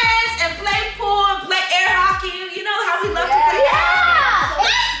friends and play pool and play air hockey. You know how we love to play Yeah.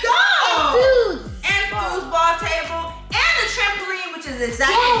 Let's go! Food. And foosball table and the trampoline, which is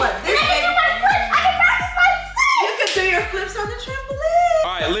exactly what this And I baby. can do my flips. I can practice my flips. You can do your flips on the trampoline.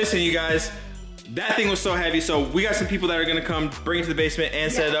 All right, listen, you guys. That thing was so heavy, so we got some people that are gonna come bring it to the basement and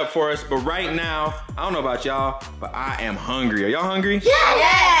set it up for us. But right now, I don't know about y'all, but I am hungry. Are y'all hungry?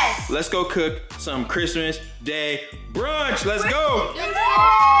 Yes. Let's go cook some Christmas Day brunch. Let's go. Thank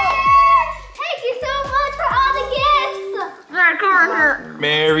you so much for all the gifts.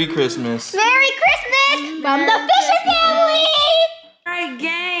 Merry Christmas. Merry Christmas from the Fisher family. All right,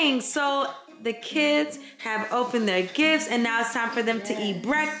 gang. So the kids have opened their gifts, and now it's time for them to eat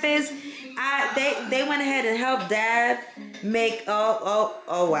breakfast. They went ahead and helped Dad make help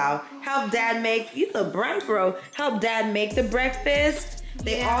Dad make, you look bright, bro. Help Dad make the breakfast.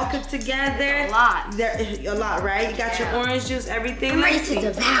 They all cook together. A lot, right? You got your orange juice, everything. I'm ready to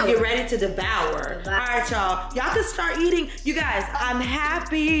devour. You're ready to devour. All right, y'all. Y'all can start eating. You guys, I'm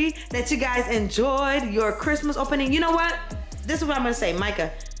happy that you guys enjoyed your Christmas opening. You know what? This is what I'm gonna say,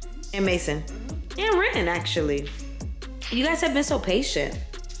 Micah and Mason and Ren, actually. You guys have been so patient.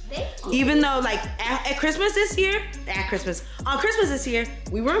 Even though, like, on Christmas this year,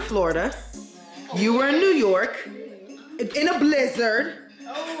 we were in Florida. You were in New York, in a blizzard,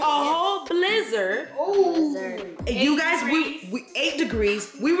 a whole blizzard. You guys, we 8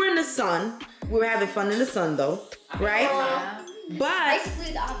 degrees. We were in the sun. We were having fun in the sun, though, right? But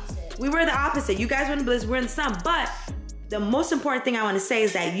Basically the opposite. we were the opposite. You guys were in the blizzard, we're in the sun. But the most important thing I want to say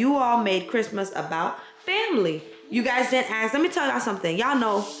is that you all made Christmas about family. You guys didn't ask. Let me tell y'all something. Y'all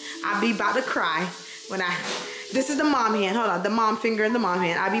know I be about to cry when this is the mom hand. Hold on, the mom finger and the mom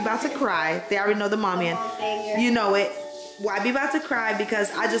hand. I be about to cry. They already know the mom hand. You know it. Well, I be about to cry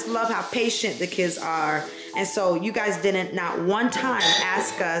because I just love how patient the kids are. And so you guys didn't not one time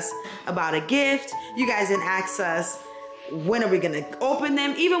ask us about a gift. You guys didn't ask us, when are we gonna open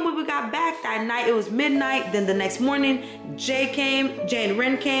them? Even when we got back that night, it was midnight. Then the next morning, Jay and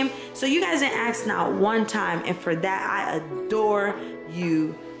Ren came. So you guys didn't ask not one time. And for that, I adore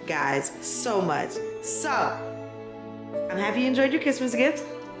you guys so much. So, I'm happy you enjoyed your Christmas gifts.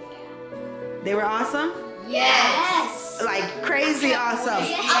 They were awesome. Yes. Like crazy awesome.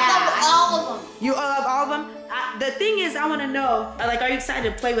 I love all of them. You love all of them? The thing is, I want to know, like, are you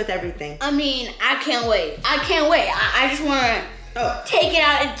excited to play with everything? I mean, I can't wait. I just want to take it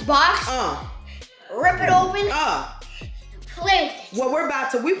out of its box rip it open, play with it. Well, we're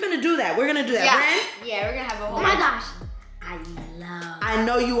finna do that. We're gonna do that. Ren? Yeah, we're gonna have a whole. Oh my gosh. I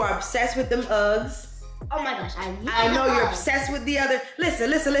know you are obsessed with them Uggs. Oh my gosh, I know you're obsessed with the other.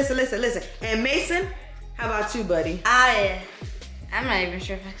 Listen. And Mason, how about you, buddy? I'm not even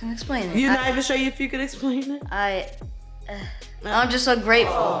sure if I can explain it. You're not even sure if you could explain it? I'm just so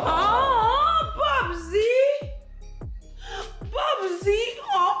grateful. Oh, Bubsy.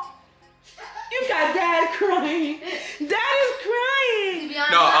 Oh, you got Dad crying. Dad is crying.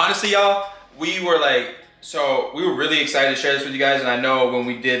 No, honestly, y'all, we were really excited to share this with you guys, and I know when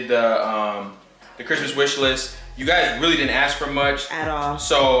we did the Christmas wish list, you guys really didn't ask for much at all.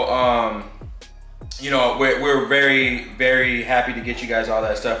 So, you know, we're very, very happy to get you guys all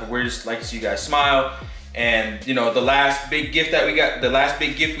that stuff. We're just like to see you guys smile. And you know, the last big gift that we got, the last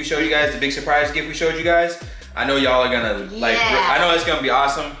big gift we showed you guys, the big surprise gift we showed you guys, I know y'all are gonna like. I know it's gonna be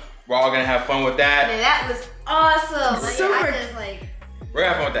awesome. We're all gonna have fun with that. Man, that was awesome. Super. We're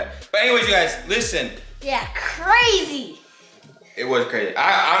gonna have fun with that. But anyways, you guys, listen. Yeah, crazy. It was crazy.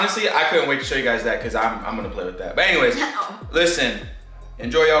 I honestly couldn't wait to show you guys that because I'm gonna play with that. But anyways, listen.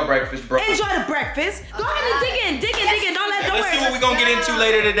 Enjoy y'all breakfast, bro. Enjoy the breakfast. Go ahead and dig in. Don't let Let's see what we're gonna get into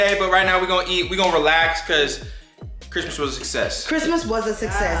later today. But right now we're gonna eat. We're gonna relax because Christmas was a success. Christmas was a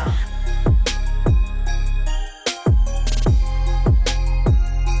success.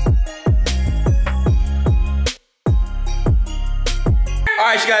 All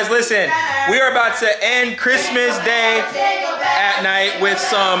right, you guys, listen. We are about to end Christmas Day at night with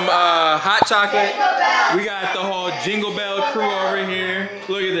some hot chocolate. We got the whole Jingle Bell crew over here.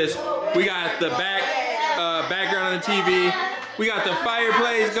 Look at this. We got the background on the TV. We got the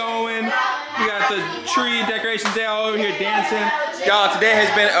fireplace going. We got the tree decorations there all over here dancing. Y'all, today has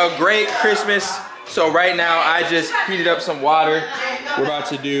been a great Christmas. So right now, I just heated up some water.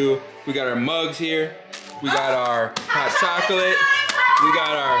 We got our mugs here. We got our hot chocolate. We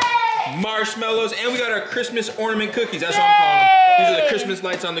got our marshmallows, and we got our Christmas ornament cookies. That's what I'm calling them. These are the Christmas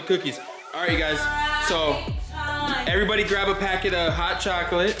lights on the cookies. All right, you guys. So everybody grab a packet of hot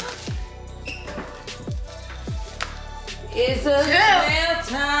chocolate. It's a sale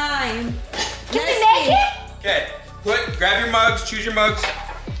time. Can we make it? Okay, grab your mugs, choose your mugs.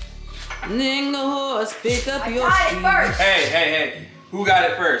 Ning the horse, pick up your feet. Hey. Who got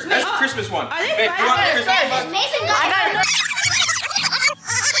it first? That's the Christmas one. Hey, who got the Christmas one? Mason got it.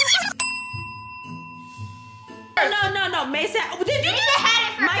 No, Mason. Did you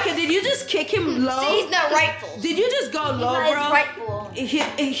just, Micah, did you just kick him low? See, he's not rightful. Did you just go low, bro? He's rightful.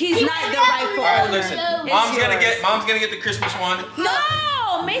 He's not the rightful All right, owner. listen. Mom's gonna get the Christmas one.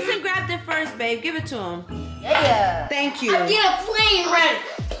 No, Mason grabbed it first, babe. Give it to him. Yeah. Thank you. Get a plain red.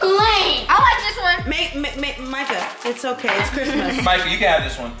 Plain. I like this one. Micah, it's okay. It's Christmas. Micah, you can have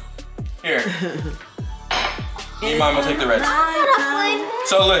this one. Here. Me and Mom will take the rest.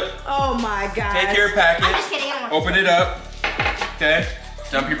 So look. Oh my God. Take your packet. I'm just kidding. Open it up. Okay.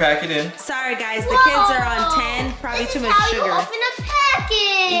 Dump your packet in. Sorry guys, the kids are on 10. Probably too much sugar. You open a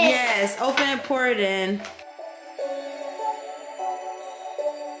packet. Yes, open and pour it in.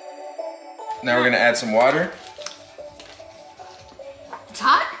 Now we're gonna add some water. It's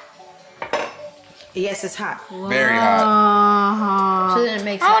hot? Yes, it's hot. Very hot. So then it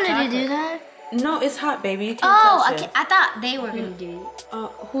makes I wanted to do that. No, it's hot, baby. You can't touch it. I thought they were going to do it.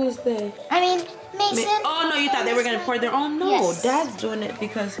 Who is they? I mean, Mason. Oh, no, you thought they were going to pour their own? No, Yes. Dad's doing it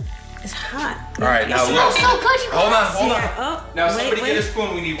because it's hot. All right, now It look. smells so good, you Hold guys. on. Oh, Now wait, somebody wait. get a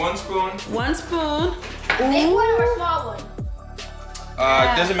spoon. We need 1 spoon. 1 spoon. Big one or small one?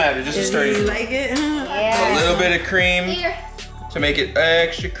 Doesn't matter. Just a Do sturdy you spoon. like it? A little bit of cream Here. to make it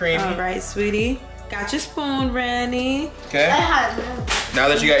extra creamy. All right, sweetie. Got your spoon, Randy. Okay. Now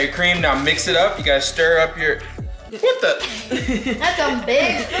that you got your cream, now mix it up. You gotta stir up your. What the? That's a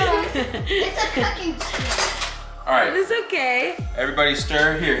big spoon. It's a cooking spoon. All right. It's okay. Everybody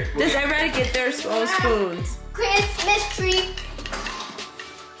stir here. Does everybody get their own spoons? Christmas tree.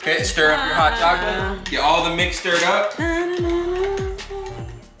 Okay, stir up your hot chocolate. Get all the mix stirred up.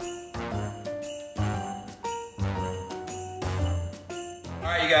 All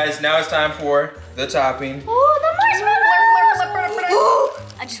right, you guys. Now it's time for the topping. Ooh, the marshmallow.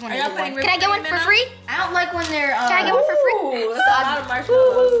 I just want to get one. Can I get one for free? I don't like when they're. Can I get one for free? Ooh, that's a lot of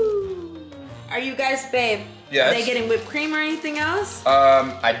marshmallows. Are you guys, babe? Yes. Are they getting whipped cream or anything else?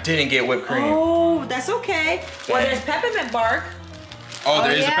 I didn't get whipped cream. Oh, that's okay. Well, there's peppermint bark. Oh,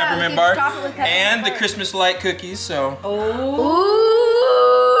 there is a yeah, peppermint we bar did chocolate with peppermint and the bark. Christmas light cookies. So. Oh.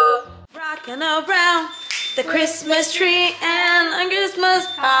 Rocking around the Christmas tree and the Christmas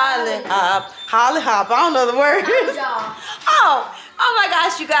holly hop. Holly hop. I don't know the word. Oh, Oh my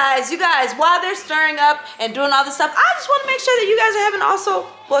gosh, you guys, while they're stirring up and doing all this stuff, I just want to make sure that you guys are having also,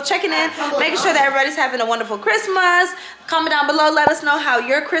 well, checking in, making sure that everybody's having a wonderful Christmas. Comment down below, let us know how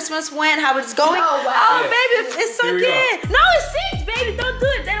your Christmas went, how it's going. Oh, wow. Oh, baby, it's so good. No, it's seeds, baby, don't do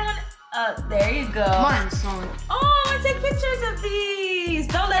it. They don't want to. There you go. Mine's on. Oh, and take pictures of these.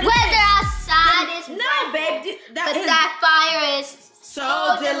 Don't let it. Whether outside is No, babe, but that fire is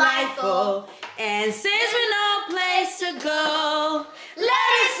so delightful. And since we no place to go,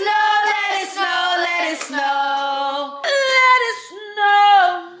 let it snow, let it snow, let it snow, let it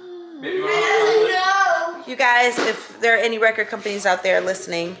snow. You guys, if there are any record companies out there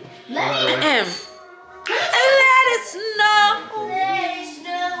listening, let it snow.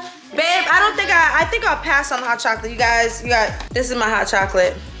 Babe, I think I'll pass on hot chocolate. You guys, this is my hot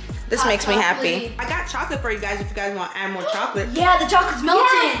chocolate. This makes me happy. I got chocolate for you guys if you guys want to add more chocolate. Yeah, the chocolate's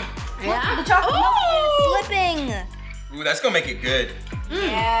melting. Yeah? The chocolate's melting. slipping. Ooh, that's gonna make it good.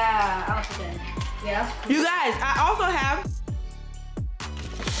 Yeah, I like that. Yeah. You guys, I also have.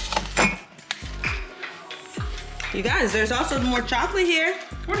 You guys, there's also more chocolate here.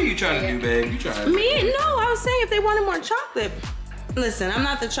 What are you trying to do, babe? You trying to Me? No, I was saying if they wanted more chocolate. Listen, I'm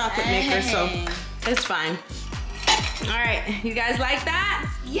not the chocolate maker, so it's fine. All right, you guys like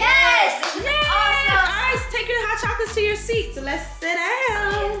that? Yes! Yay! All right, so take your hot chocolates to your seats. So let's sit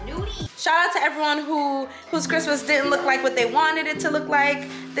down. Shout out to everyone whose Christmas didn't look like what they wanted it to look like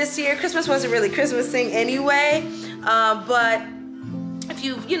this year. Christmas wasn't really Christmasing anyway, but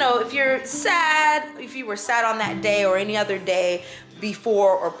if you're sad, if you were sad on that day or any other day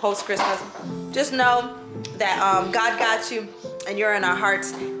before or post Christmas, just know that God got you and you're in our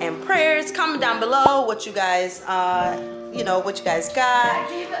hearts and prayers. Comment down below what you guys what you guys got,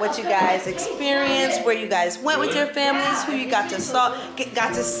 what you guys experienced, where you guys went with your families, who you got to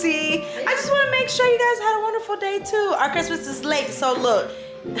see. I just want to make sure you guys had a wonderful day too. Our Christmas is late, so look,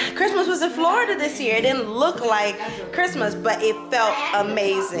 Christmas was in Florida this year. It didn't look like Christmas, but it felt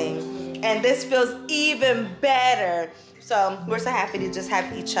amazing. And this feels even better. So we're so happy to just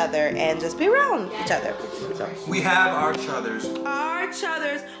have each other and just be around each other. So. We have our chuthers. Our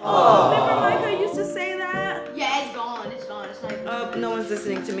chuthers. Oh, remember Micah used to say that? Yeah, it's gone. It's gone. It's not even. Oh, no one's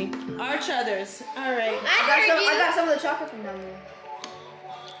listening to me. Our chuthers. All right. I got some of the chocolate from down there.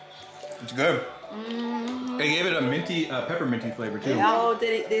 It's good. They gave it a minty, pepperminty flavor too. Oh,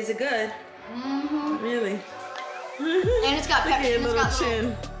 is it good? Really? And it's got pepper. Look at your It's little got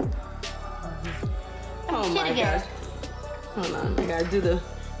chin. Oh my gosh. Hold on, I gotta do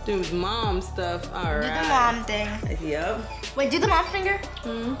mom stuff. All right. Do the mom thing. Yep. Wait, do the mom finger.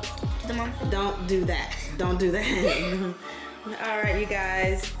 Do the mom finger. Don't do that. Don't do that. All right, you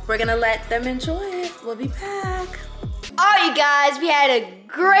guys. We're gonna let them enjoy it. We'll be back. All right, you guys, we had a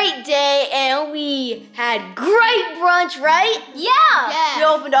great day and we had great brunch, right? Yeah. We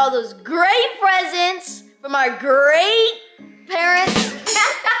opened all those great presents from our great parents.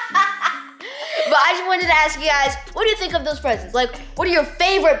 But I just wanted to ask you guys, what do you think of those presents? Like, what are your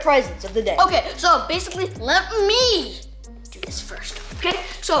favorite presents of the day? Okay, so basically, let me do this first. Okay,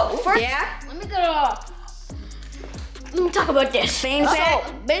 so first, let me talk about this. Same So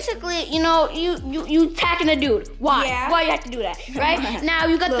thing. basically, you attacking a dude. Why? Yeah. Why you have to do that, right? Now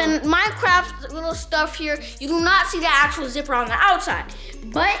you got the Minecraft little stuff here. You do not see the actual zipper on the outside,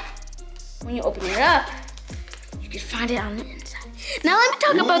 but when you open it up, you can find it on the inside. Now let me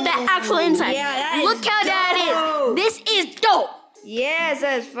talk about that actual inside. Yeah, that Look is how that dope. is. This is dope. Yes,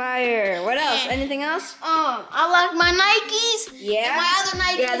 that's fire. What else? Anything else? I like my Nikes. Yeah. And my other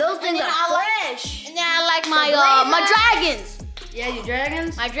Nikes. Yeah, those things and then are I like- fresh. And then I like my my dragons. Yeah, your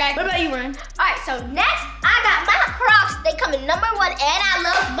dragons? My dragons. What about you, Ryan? Alright, so next I got my Crocs. They come in #1 and I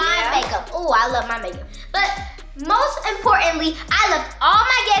love my makeup. Oh, I love my makeup. But most importantly, I love all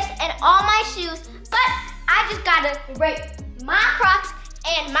my gifts and all my shoes. But I just gotta rate my Crocs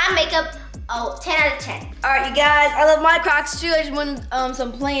and my makeup 10 out of 10. All right, you guys, I love my Crocs too. I just won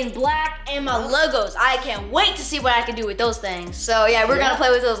some plain black and my Legos. I can't wait to see what I can do with those things. So yeah, we're gonna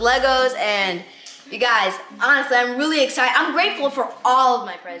play with those Legos and you guys, honestly, I'm really excited. I'm grateful for all of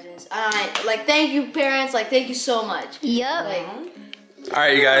my presents. Thank you, parents. Thank you so much. Yep. All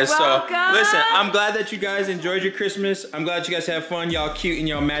right, you guys. Welcome. So listen, I'm glad that you guys enjoyed your Christmas. I'm glad you guys had fun. Y'all cute in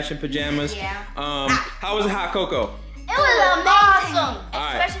y'all matching pajamas. Yeah. How was the hot cocoa? It was amazing. All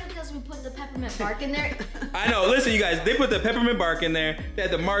right. Especially because we put the peppermint bark in there. I know. Listen, you guys. They put the peppermint bark in there. They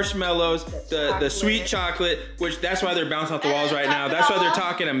had the marshmallows, the sweet chocolate, which that's why they're bouncing off the walls right now. That's why they're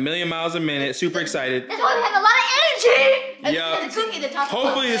talking a million miles a minute. Super excited. That's why we have a lot of energy. Yeah. The cookie, the top.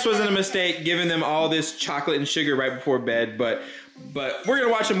 Hopefully this wasn't a mistake, giving them all this chocolate and sugar right before bed. But But we're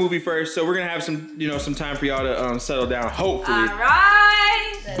gonna watch a movie first, so we're gonna have some, you know, some time for y'all to settle down, hopefully. All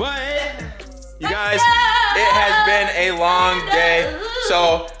right. But you guys, it has been a long day,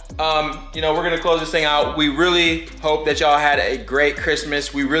 so you know, we're gonna close this thing out. We really hope that y'all had a great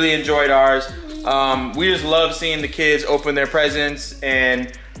Christmas. We really enjoyed ours. We just love seeing the kids open their presents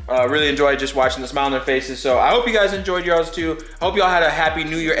and really enjoyed just watching the smile on their faces. So I hope you guys enjoyed yours too. Hope y'all had a happy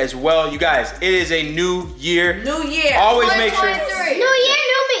new year as well. You guys, it is a new year. New year. Always make sure. New year,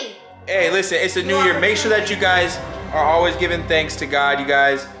 new me. Hey, listen, it's a new year. Make sure that you guys are always giving thanks to God, you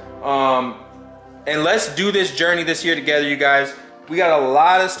guys. And let's do this journey this year together, you guys. We got a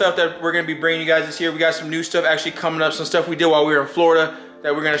lot of stuff that we're gonna be bringing you guys this year. We got some new stuff actually coming up, some stuff we did while we were in Florida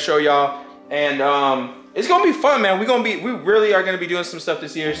that we're gonna show y'all. And it's gonna be fun, man. We really are gonna be doing some stuff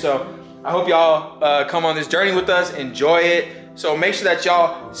this year. So I hope y'all come on this journey with us, enjoy it. So make sure that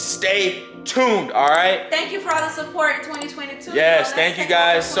y'all stay tuned, all right? Thank you for all the support in 2022. Yes, thank you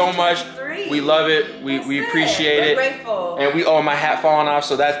guys so much. We love it. We appreciate it. We're grateful. And my hat falling off,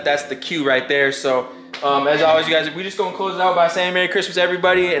 so that's the cue right there. So as always, you guys, we just gonna close it out by saying Merry Christmas,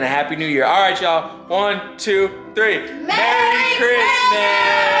 everybody, and a Happy New Year. All right, y'all. 1, 2, 3. Merry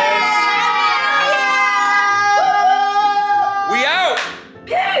Christmas.